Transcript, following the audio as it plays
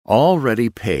Already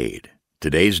Paid.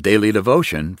 Today's daily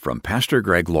devotion from Pastor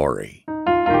Greg Laurie.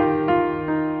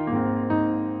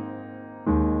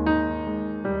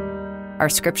 Our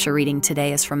scripture reading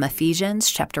today is from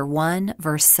Ephesians chapter 1,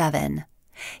 verse 7.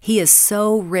 He is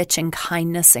so rich in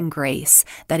kindness and grace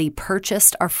that he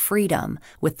purchased our freedom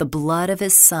with the blood of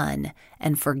his Son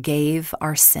and forgave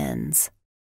our sins.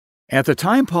 At the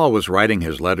time Paul was writing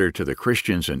his letter to the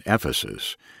Christians in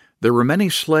Ephesus, there were many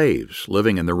slaves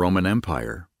living in the Roman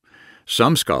Empire.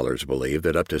 Some scholars believe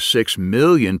that up to 6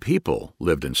 million people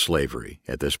lived in slavery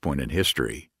at this point in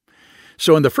history.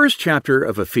 So in the first chapter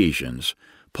of Ephesians,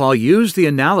 Paul used the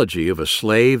analogy of a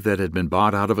slave that had been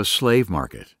bought out of a slave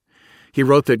market. He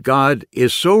wrote that God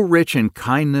is so rich in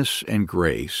kindness and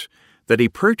grace that he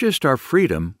purchased our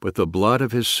freedom with the blood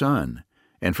of his Son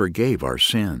and forgave our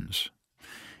sins.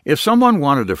 If someone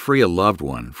wanted to free a loved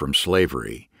one from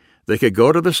slavery, they could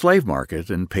go to the slave market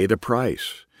and pay the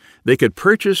price. They could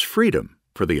purchase freedom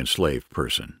for the enslaved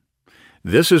person.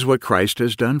 This is what Christ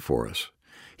has done for us.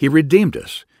 He redeemed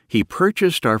us. He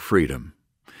purchased our freedom.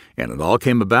 And it all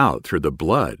came about through the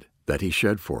blood that he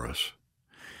shed for us.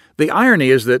 The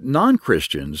irony is that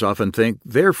non-Christians often think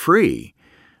they're free,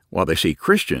 while they see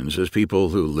Christians as people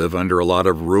who live under a lot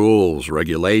of rules,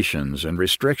 regulations, and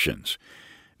restrictions.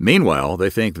 Meanwhile,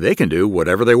 they think they can do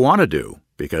whatever they want to do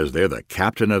because they're the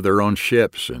captain of their own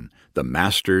ships and the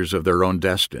masters of their own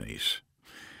destinies.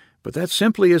 But that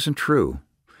simply isn't true.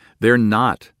 They're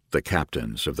not the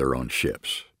captains of their own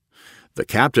ships. The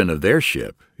captain of their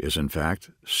ship is, in fact,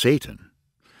 Satan.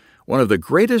 One of the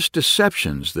greatest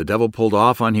deceptions the devil pulled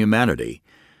off on humanity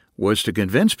was to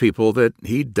convince people that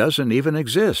he doesn't even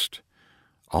exist,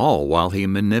 all while he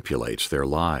manipulates their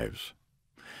lives.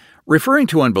 Referring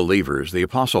to unbelievers, the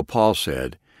Apostle Paul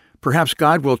said, "Perhaps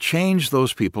God will change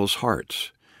those people's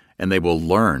hearts, and they will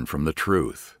learn from the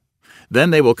truth. Then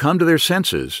they will come to their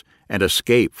senses and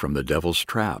escape from the devil's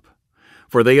trap,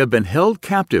 for they have been held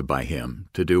captive by him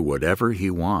to do whatever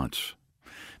he wants."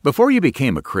 Before you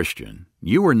became a Christian,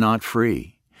 you were not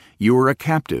free. You were a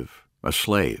captive, a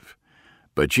slave.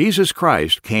 But Jesus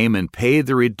Christ came and paid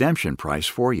the redemption price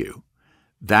for you.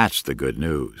 That's the good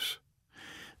news.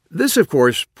 This, of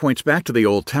course, points back to the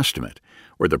Old Testament,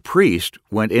 where the priest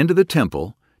went into the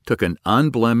temple, took an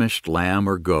unblemished lamb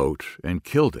or goat, and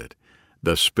killed it,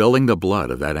 thus spilling the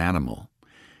blood of that animal.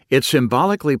 It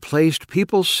symbolically placed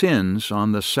people's sins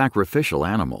on the sacrificial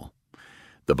animal.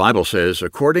 The Bible says,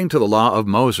 according to the law of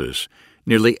Moses,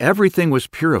 nearly everything was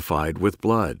purified with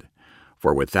blood,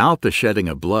 for without the shedding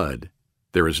of blood,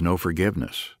 there is no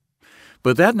forgiveness.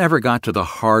 But that never got to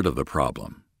the heart of the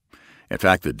problem. In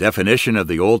fact, the definition of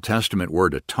the Old Testament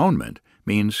word atonement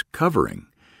means covering.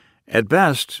 At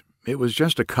best, it was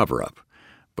just a cover-up,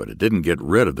 but it didn't get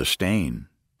rid of the stain.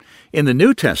 In the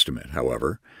New Testament,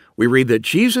 however, we read that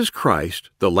Jesus Christ,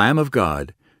 the Lamb of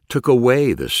God, took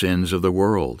away the sins of the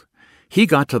world. He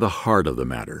got to the heart of the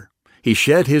matter. He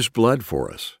shed his blood for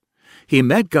us. He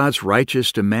met God's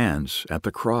righteous demands at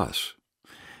the cross.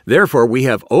 Therefore, we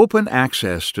have open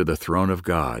access to the throne of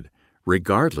God,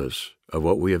 regardless of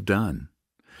what we have done.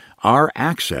 Our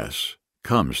access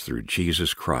comes through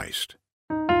Jesus Christ.